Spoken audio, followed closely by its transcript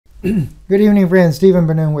Good evening, friends. Stephen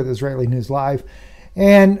Benoon with Israeli News Live,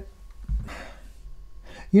 and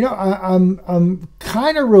I'm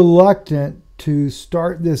kind of reluctant to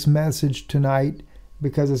start this message tonight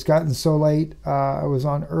because it's gotten so late. I was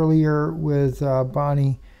on earlier with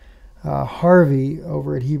Bonnie Harvey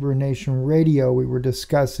over at Hebrew Nation Radio. We were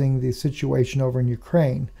discussing the situation over in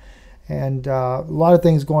Ukraine, and a lot of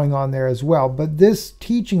things going on there as well. But this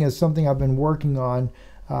teaching is something I've been working on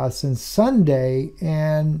since Sunday,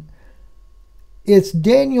 and it's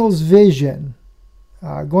Daniel's vision.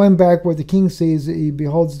 Going back where the king sees, he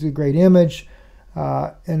beholds the great image.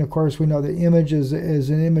 And of course, we know the image is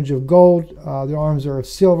an image of gold. The arms are of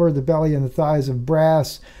silver, the belly and the thighs of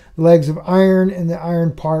brass, the legs of iron, and the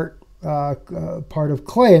iron part of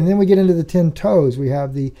clay. And then we get into the 10 toes. We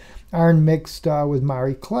have the iron mixed with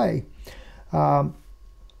miry clay. And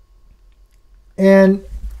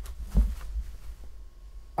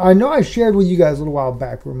I know I shared with you guys a little while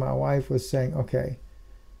back where my wife was saying, okay,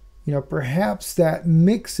 perhaps that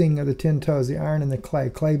mixing of the 10 toes, the iron and the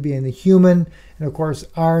clay being the human, and of course,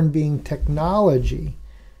 iron being technology.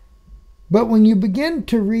 But when you begin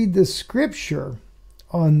to read the scripture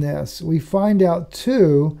on this, we find out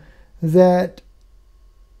too that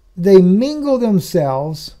they mingle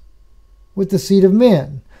themselves with the seed of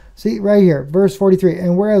men. See, right here, verse 43,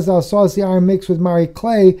 and whereas thou sawest the iron mixed with miry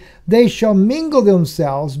clay, they shall mingle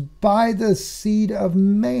themselves by the seed of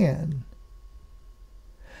man.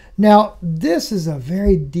 Now, this is a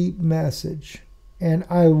very deep message, and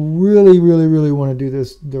I really, really, really want to do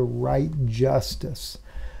this the right justice.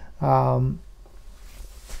 And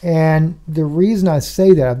the reason I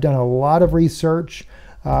say that, I've done a lot of research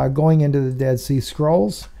going into the Dead Sea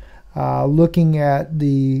Scrolls, looking at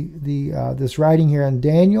this writing here in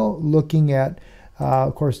Daniel, looking at,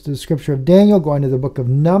 of course, the scripture of Daniel, going to the book of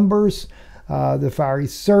Numbers, the fiery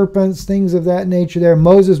serpents, things of that nature there.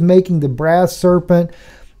 Moses making the brass serpent.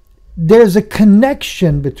 There's a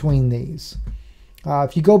connection between these.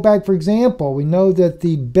 If you go back, for example, we know that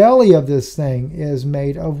the belly of this thing is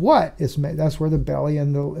made of what? That's where the belly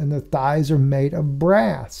and the thighs are made of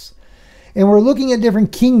brass. And we're looking at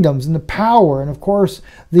different kingdoms and the power. And of course,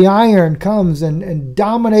 the iron comes and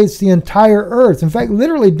dominates the entire earth. In fact,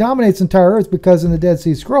 literally dominates the entire earth, because in the Dead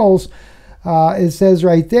Sea Scrolls, it says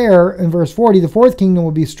right there in verse 40, the fourth kingdom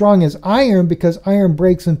will be strong as iron, because iron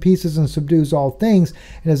breaks in pieces and subdues all things.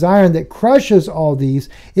 And as iron that crushes all these,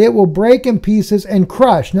 it will break in pieces and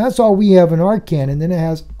crush. Now that's all we have in our canon. Then it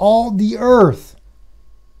has all the earth.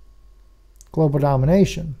 Global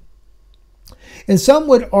domination. And some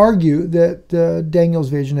would argue that Daniel's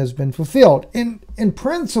vision has been fulfilled. In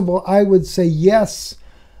principle, I would say yes,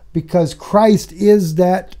 because Christ is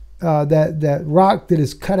that rock that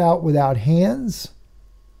is cut out without hands,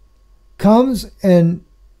 comes and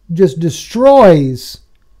just destroys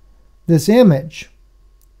this image.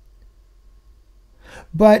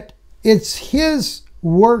 But it's his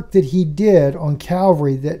work that he did on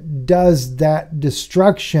Calvary that does that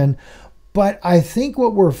destruction. But I think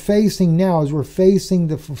what we're facing now is we're facing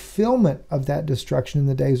the fulfillment of that destruction in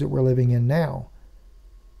the days that we're living in now.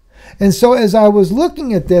 And so as I was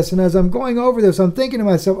looking at this and as I'm going over this, I'm thinking to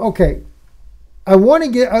myself, okay, I want to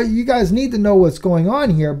get, you guys need to know what's going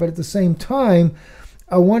on here, but at the same time,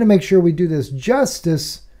 I want to make sure we do this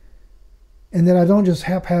justice and that I don't just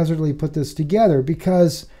haphazardly put this together.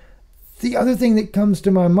 Because the other thing that comes to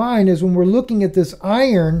my mind is when we're looking at this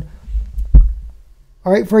iron,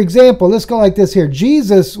 all right, for example, let's go like this here.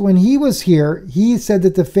 Jesus, when he was here, he said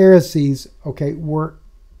that the Pharisees, okay, were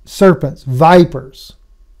serpents, vipers.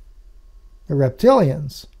 The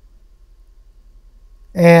reptilians.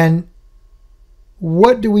 And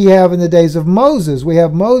what do we have in the days of Moses? We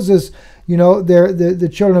have Moses, the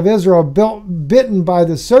children of Israel bitten by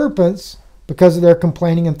the serpents because of their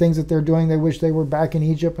complaining and things that they're doing. They wish they were back in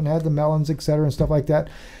Egypt and had the melons, etc., and stuff like that.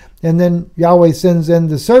 And then Yahweh sends in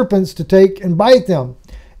the serpents to take and bite them.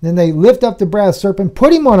 And then they lift up the brass serpent,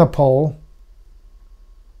 put him on a pole,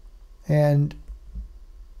 and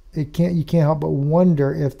you can't help but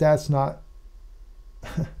wonder if that's not.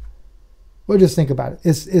 Well, just think about it.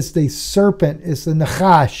 It's the serpent, it's the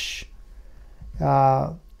Nachash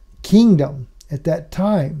kingdom at that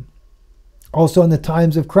time. Also in the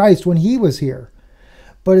times of Christ when he was here.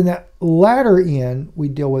 But in that latter end, we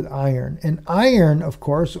deal with iron. And iron, of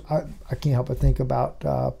course, I can't help but think about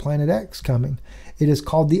Planet X coming. It is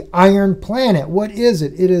called the Iron Planet. What is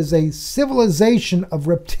it? It is a civilization of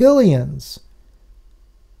reptilians.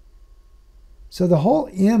 So the whole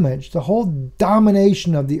image, the whole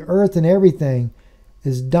domination of the earth and everything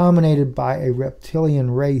is dominated by a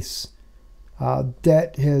reptilian race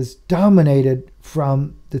that has dominated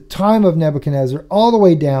from the time of Nebuchadnezzar all the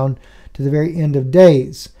way down to the very end of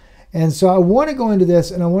days. And so I want to go into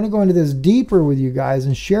this, and I want to go into this deeper with you guys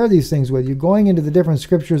and share these things with you, going into the different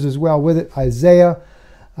scriptures as well with it. Isaiah,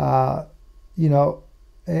 you know,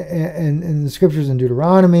 and the scriptures in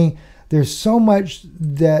Deuteronomy. There's so much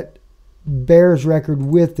that bears record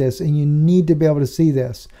with this, and you need to be able to see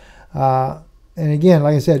this. And again,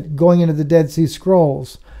 like I said, going into the Dead Sea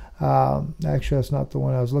Scrolls. Actually, that's not the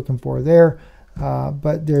one I was looking for there.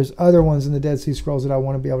 But there's other ones in the Dead Sea Scrolls that I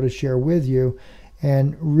want to be able to share with you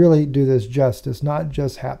and really do this justice, not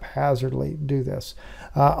just haphazardly do this.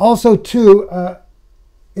 Also, too,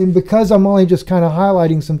 and because I'm only just kind of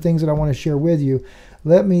highlighting some things that I want to share with you,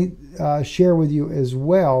 let me share with you as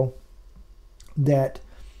well that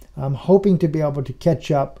I'm hoping to be able to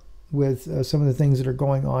catch up with some of the things that are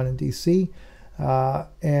going on in D.C.,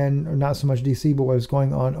 and not so much D.C., but what is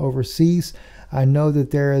going on overseas. I know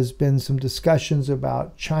that there has been some discussions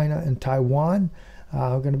about China and Taiwan.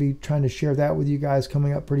 I'm going to be trying to share that with you guys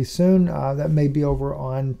coming up pretty soon. That may be over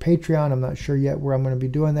on Patreon. I'm not sure yet where I'm going to be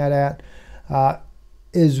doing that at.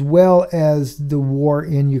 As well as the war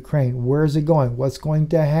in Ukraine. Where is it going? What's going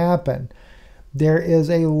to happen? There is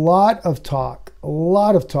a lot of talk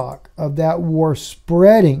of that war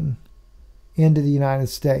spreading into the United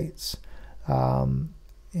States.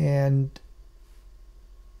 And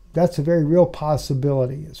that's a very real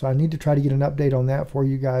possibility. So I need to try to get an update on that for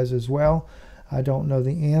you guys as well. I don't know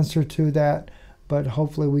the answer to that, but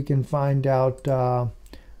hopefully we can find out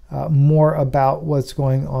more about what's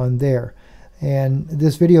going on there. And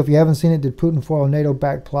this video, if you haven't seen it, did Putin foil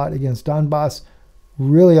NATO-backed plot against Donbass?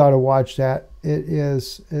 Really ought to watch that.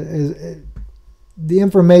 The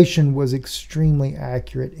information was extremely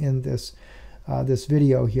accurate in this this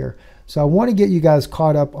video here. So I want to get you guys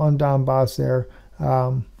caught up on Donbass there.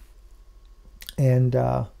 I'm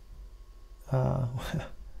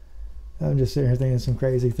just sitting here thinking some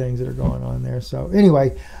crazy things that are going on there. So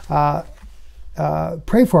anyway,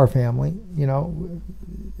 pray for our family. You know,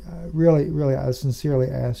 really, I sincerely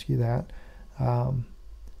ask you that.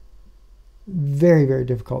 Very, very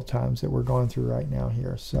difficult times that we're going through right now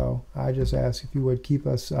here. So I just ask if you would keep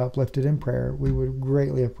us uplifted in prayer. We would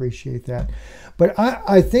greatly appreciate that. But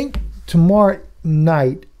I think tomorrow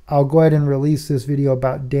night I'll go ahead and release this video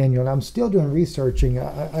about Daniel. And I'm still doing researching.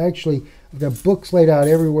 I actually have got books laid out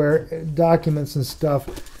everywhere, documents and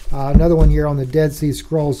stuff. Another one here on the Dead Sea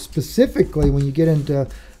Scrolls, specifically when you get into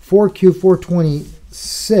 4Q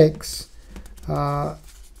 426.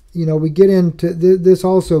 You know, we get into this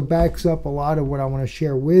also backs up a lot of what I want to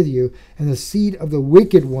share with you, and the seed of the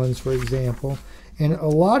wicked ones, for example. And a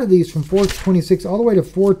lot of these from 426 all the way to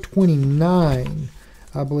 429,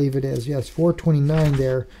 I believe it is. Yes, 429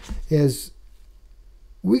 there is,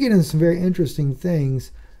 we get into some very interesting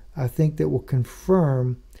things, I think, that will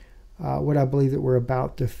confirm what I believe that we're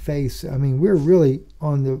about to face. I mean, we're really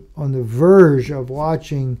on the verge of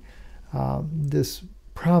watching this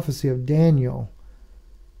prophecy of Daniel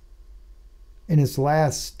in its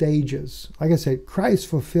last stages. Like I said, Christ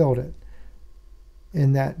fulfilled it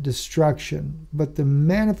in that destruction, but the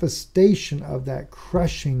manifestation of that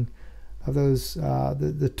crushing of those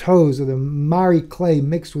the toes of the miry clay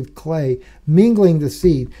mixed with clay, mingling the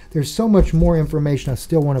seed. There's so much more information I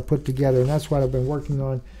still want to put together, and that's what I've been working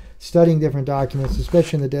on, studying different documents,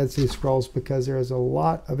 especially in the Dead Sea Scrolls, because there is a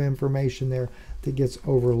lot of information there that gets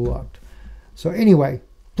overlooked. So anyway,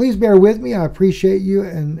 please bear with me. I appreciate you,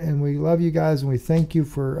 and we love you guys, and we thank you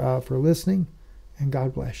for listening, and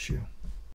God bless you.